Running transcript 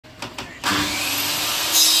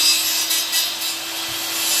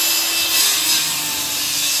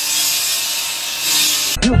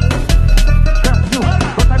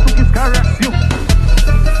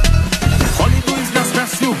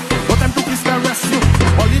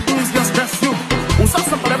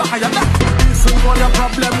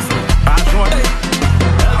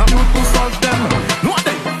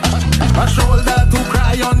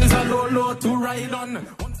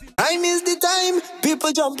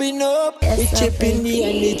we jumping up, we chipping me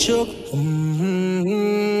and the choke.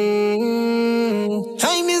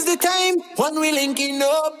 Time is the time, when we linking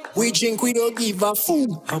up, we drink, we don't give a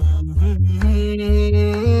fool.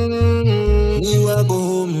 You a go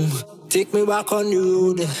home, take me back on the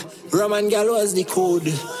road. Rum and gal was the code,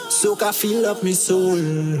 soca fill up me soul.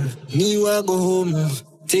 Me a go home,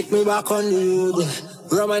 take me back on the road.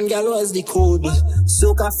 Rum and gal was the code,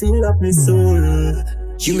 soca fill up me soul.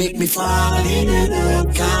 You make me fall in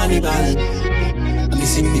love, Carnival.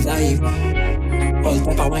 Missing the vibe, all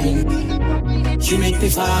type of wine. You make me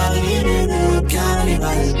fall in love,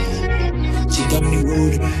 Carnival. She got me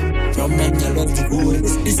road, from and gal was the code.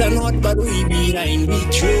 This a not bad, we behind the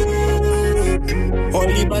truth. All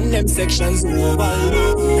the band them sections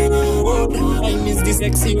overload. I miss the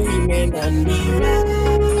sexy women and the road.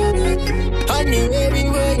 And the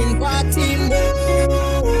everywhere in party mode.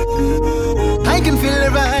 I can feel the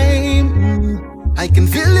vibe, I can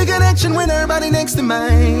feel the connection with her body next to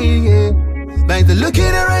mine, yeah. By the look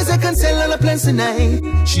in her eyes, I can tell all the plans tonight.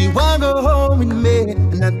 She wanna go home with me,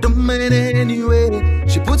 and I don't mind anyway.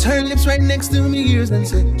 She puts her lips right next to me ears and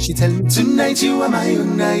say, she tell me tonight you are my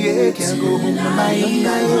own, yeah. Can't go home on my own,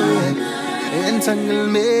 yeah. Entangle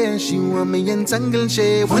me, she want me entangled.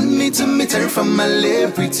 She want me to meet her from my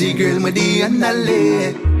left. Pretty girl with the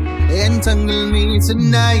underlay. Entangle me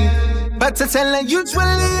tonight. But I tell her usually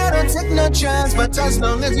I don't take no chance. But as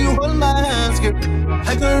long as you hold my hands, girl,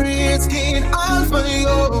 I can risk it all for you.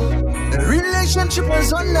 The relationship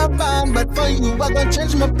was on the band, but for you I gon'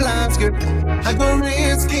 change my plans, girl. I gon'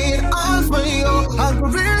 risk it all for you. I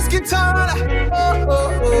gon' risk it all. Oh,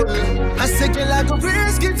 oh, oh. I say girl, I gon'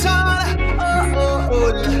 risk it all. Oh, oh,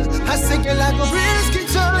 oh. I say girl, I gon' risk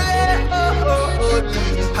it all. Yeah. Oh, oh,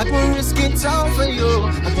 oh. I gon' risk it all for you.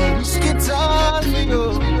 I gon' risk it all for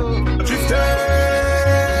you.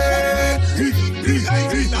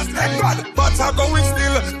 But I'm going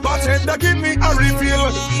still, bartender give me a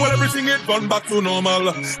refill. Well, everything is gone back to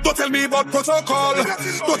normal. Don't tell me about protocol,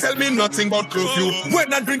 don't tell me nothing about curfew.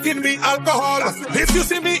 When I'm drinking me alcohol, if you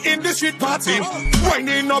see me in the street party,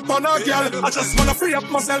 winding up on a girl, I just wanna free up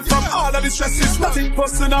myself from all of the stress. It's nothing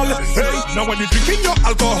personal. Hey, now when you're drinking your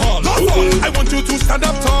alcohol, no fall. I want you to stand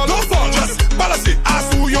up tall, no fall. Just balance it,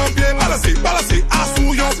 ask who you're play, balance it, ask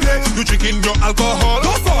who you're play. You drinking your alcohol,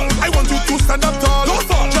 no fall. I want you to stand up tall, no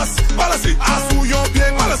fall. Just balance it, ask who you're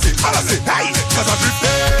playing, balance it, hey, cause I'm drifting.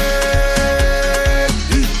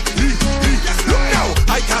 Look now,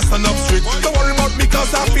 I can't stand up straight. Don't worry about me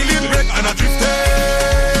cause I'm feeling great and I'm drifting.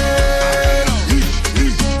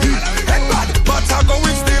 Head bad, but I'm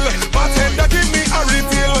going still. Bartender give me a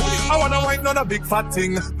refill. I wanna wine on a big fat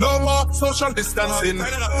thing. No more social distancing.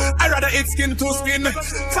 I rather eat skin to skin.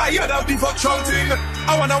 Tired of the virtual thing.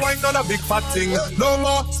 I wanna wine on a big fat thing. No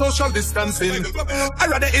more social distancing. I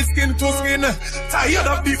rather eat skin to skin. Tired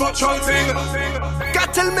of the virtual thing.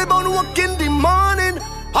 Can't tell me about work in the morning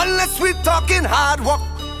unless we talking hard work.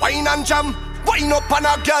 Wine and jam, wine up on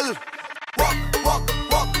a girl. Walk, walk,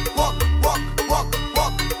 walk, walk, walk, walk,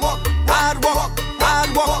 walk, walk. Hard work, hard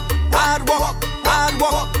work, hard work, hard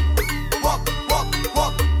work. Walk, walk,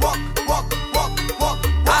 walk, walk, walk, walk, walk.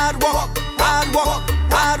 Hard work, hard work,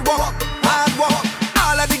 hard work, hard work.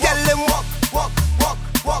 All of the girls them walk, walk, walk,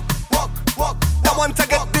 walk, walk, walk. They want to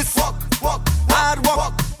get this walk, walk, hard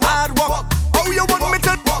work, hard work. Oh, you want me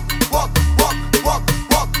to walk, walk, walk, walk,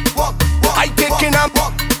 walk, walk, walk. I taking a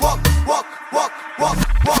walk, walk, walk, walk, walk,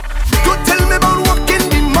 walk. Don't tell me about work in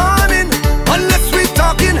the morning unless we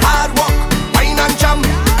talking hard work. Wine and jam,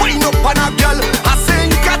 wine up on a girl. I say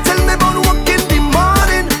you can't tell me about work in the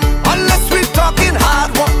morning unless we talking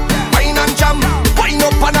hard work. Wine and jam, wine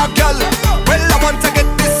up on a girl. Well, I want to get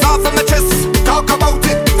this off of my chest. Talk about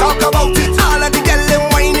it, talk about it. All of the girls them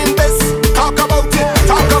whining best. Talk about it,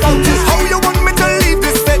 talk about it. How you want me to leave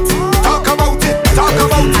this set? Talk about it, talk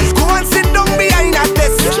about it. Go and sit down behind a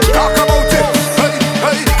desk. Talk about it. Hey,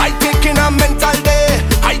 hey. I taking a mental day.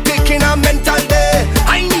 I taking a mental day.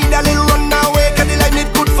 I need a little run away, cause the line is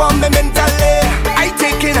good for me mentally. I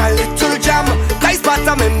taking a little jam. Nice part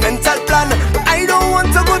of my mental plan. I don't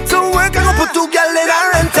want to go to work. I go put two girls in a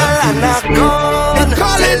rental and I gone.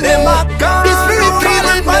 Calling them a gone. The spirit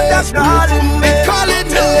calling me. It calling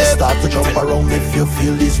me. Start to jump around if you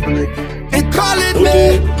feel the spirit. It calling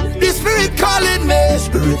me. The spirit calling me.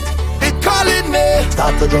 Spirit. It calling me.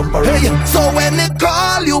 Start to jump around. Hey, so when it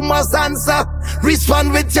call, you must answer.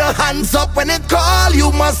 Respond with your hands up. When it call,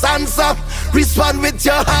 you must answer. Respond with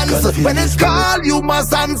your hands up. When it call, you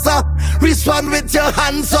must answer. Respond with your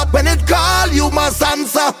hands up. When it call, you must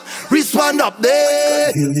answer. Respond up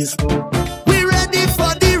there. Feel this. We ready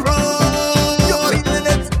for the road.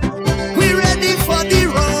 We ready for the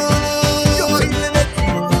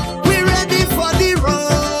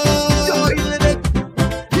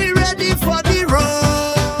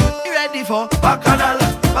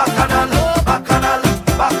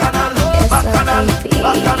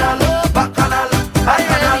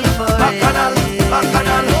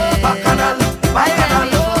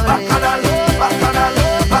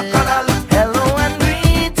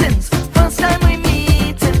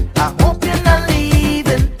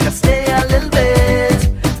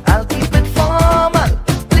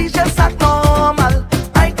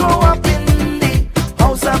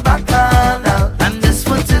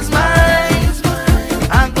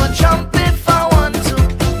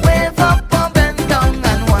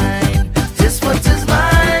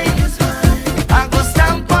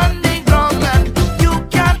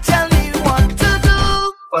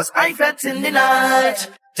the night,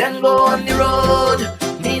 then go on the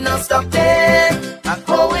road. Me no stop there, I'm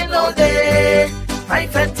going all day. I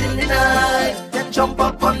fete in the night, then jump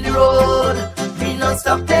up on the road. Me no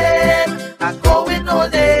stop there, I'm going all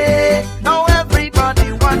day. Now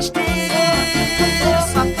everybody watch this.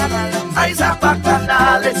 Eyes are back and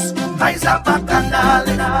Alice, eyes are back and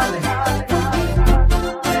Alice.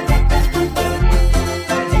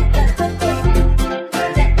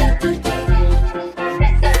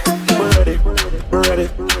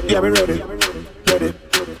 Yeah, we ready, ready,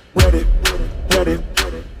 ready, ready,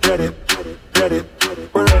 ready, ready,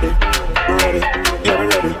 we're ready, yeah, we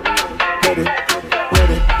ready, ready,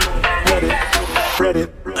 ready, ready,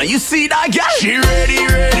 ready. You see that girl? She ready,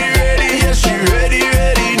 ready, ready, yes, she ready,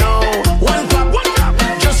 ready now. One clap,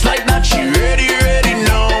 just like that. She ready, ready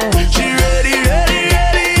now. She ready, ready,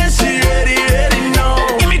 ready, yes, she ready, ready now.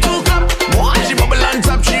 Give me two clap, one. She bubble on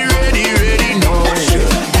top. She ready, ready now.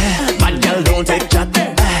 Bad girl don't take chat.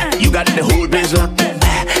 You got the whole place locked.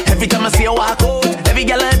 Every time I see you walk out, every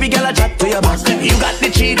girl I chat to your back. You got the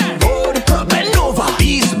cheat code, bend over,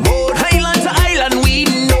 beast mode. Island to island, we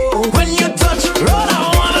know. When you touch, roll, I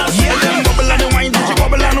wanna see them bubble and wine. She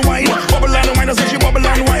bubble and wine, bubble and wine. I say she bubble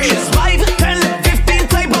and wine. It's 5, 10, 15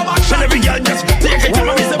 type of action. Every girl just take it. Tell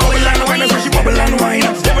me say bubble and wine. I say she bubble and wine,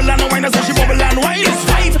 bubble and wine. I say she bubble and wine. It's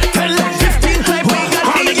 5, 10, 15 type. We got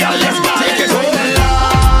all the girls just take it.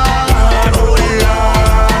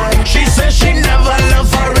 She never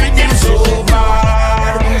loved her rhythm so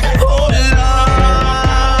bad. Oh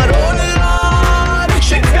Lord,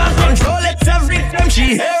 she can't control it every time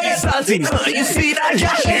she hears salty. You see that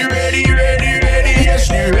girl? She ready, ready, ready, yes,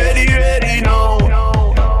 she ready, ready now.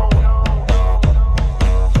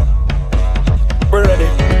 We're ready,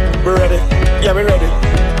 yeah, we're ready,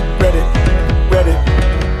 ready, ready,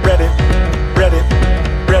 ready, ready,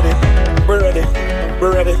 ready,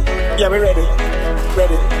 we're ready, yeah, we're ready,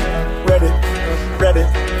 ready, ready, ready,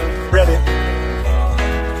 ready.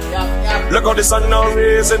 Look how the sun now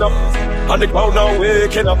raising up, and the crowd now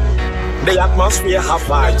waking up. The atmosphere have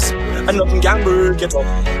vibes, and nothing can break it up.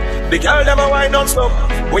 The girl them a wine non-stop.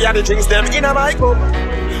 We are the drinks them in a bike up.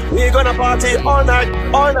 We gonna party all night,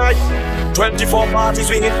 all night. 24 parties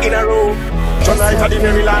we hit in a row. Tonight at the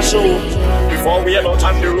very last show, before we are out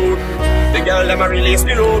on the road. The girl them a release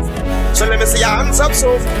the load. So let me see your hands up,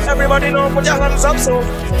 so everybody know, put your hands up, so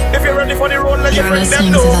if you're ready for the road, let your friends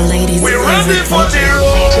them know. We're ready for the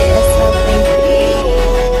road.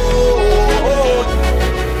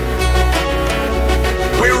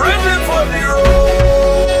 We're ready for the road.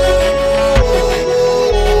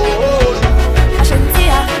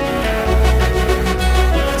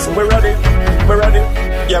 So we're ready,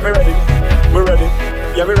 yeah, we're ready, we're ready,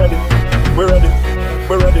 yeah, we're ready, we're ready,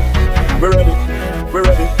 we're ready, we're ready, we're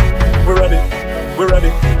ready. We're ready, we're ready,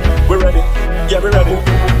 we're ready, yeah, we're ready,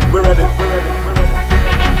 we're ready, we're ready, we're ready.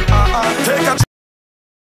 Take a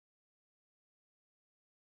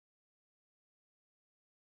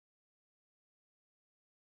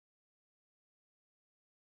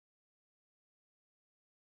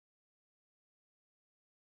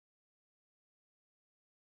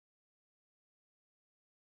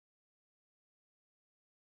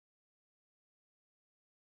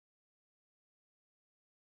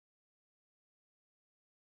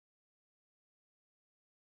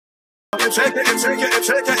Shake it, shake it,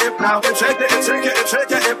 shake it now. Shake it, shake it,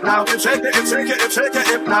 shake it now. Shake it, shake it, shake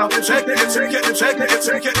it now. Shake it, shake it, shake it,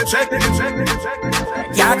 shake it, shake it, shake it.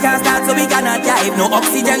 Can't start, so we cannot dive. No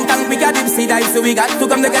oxygen tank, we got dipsy dive. So we got to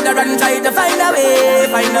come together and try to find a way,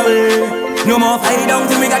 find a way. No more fight down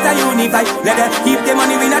till we got a unify. Let them keep the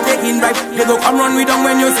money, we not taking bribe. They go come run we down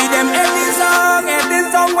when you see them. Every song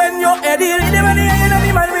when you're Eddie. The money ain't on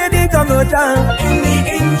the man, we dig on the jam. In the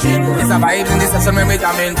engine, it's a vibe in the session when we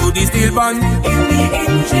jam into the steel bun. In the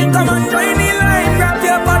engine, come on, join the line, grab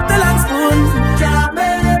your bottle and spoon.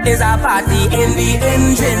 There's a party in the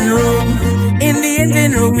engine room. In the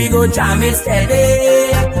engine room, we go jam it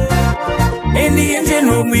steady. In the engine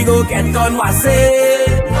room, we go get on what's it.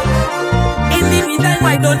 In the meantime,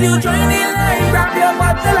 why don't you join the line, grab your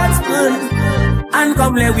bottle and spoon, and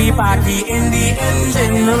come let we party in the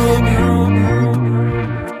engine room.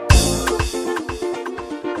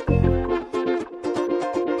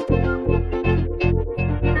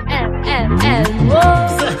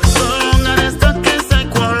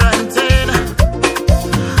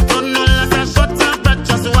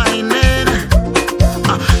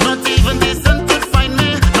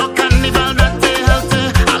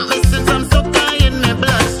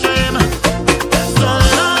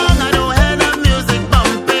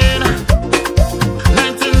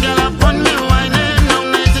 Wine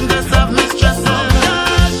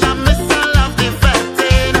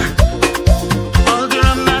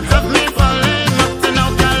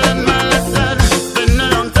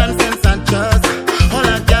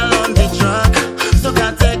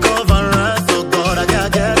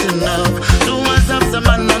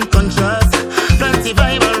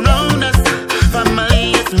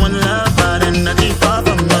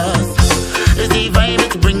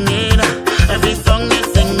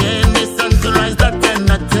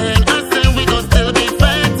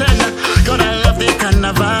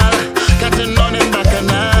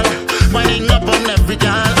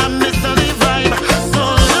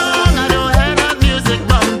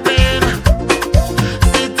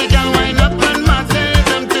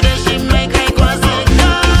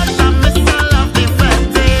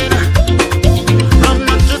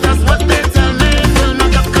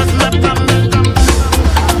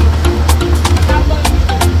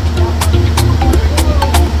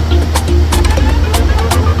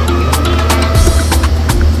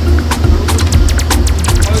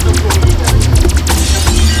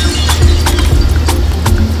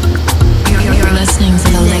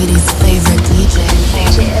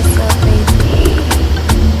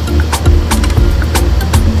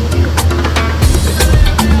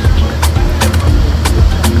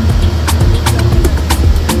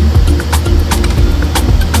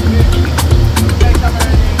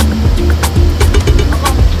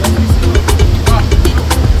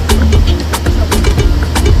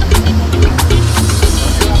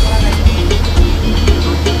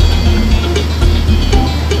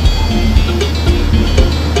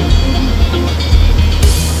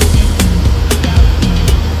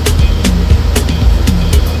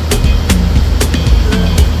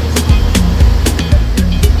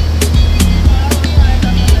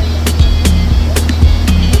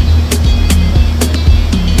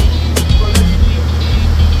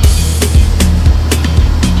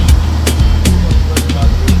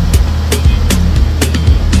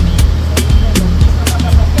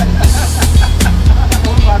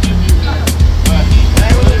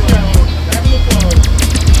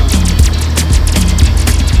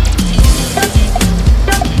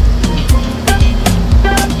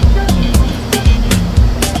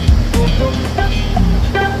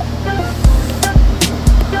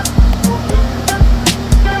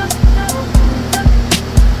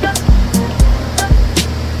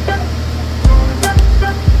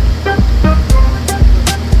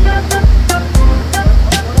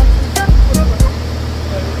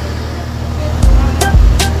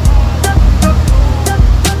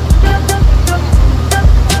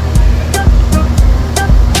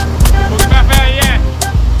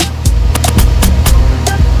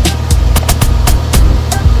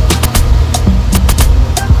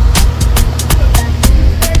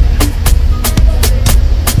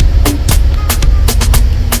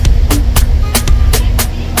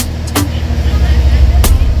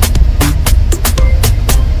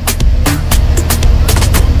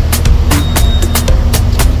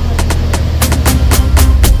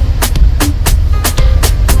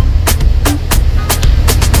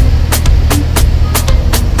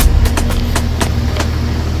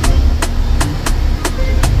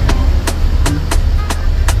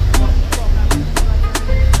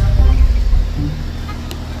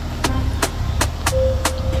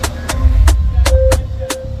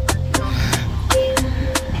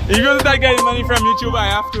start getting money from YouTube, I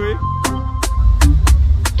have to, eh?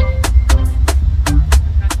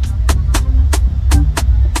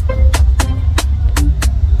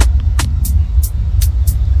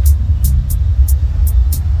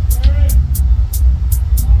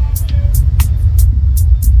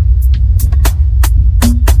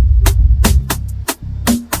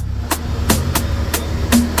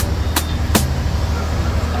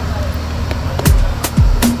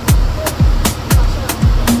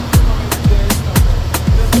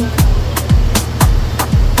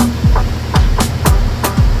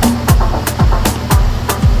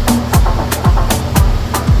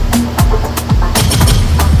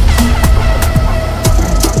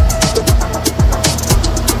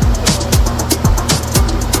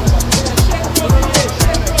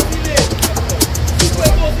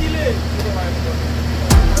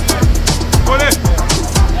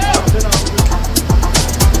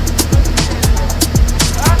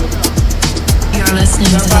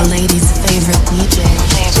 listening to the ladies' favorite DJ.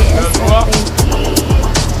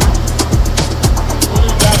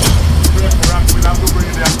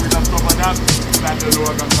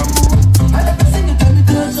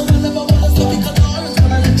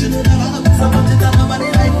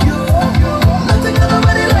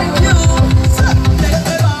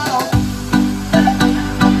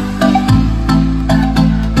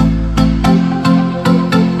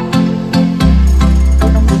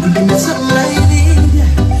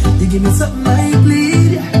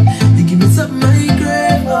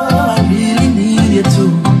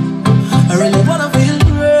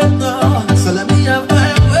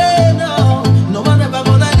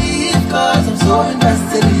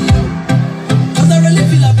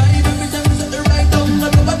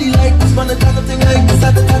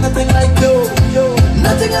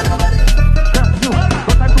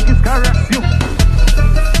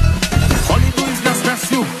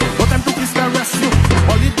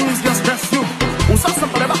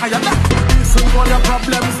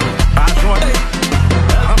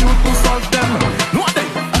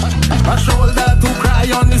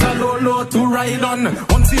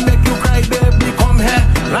 Once he make you cry, baby, come here.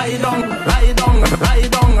 Lie down, lie down, lie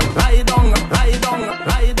down.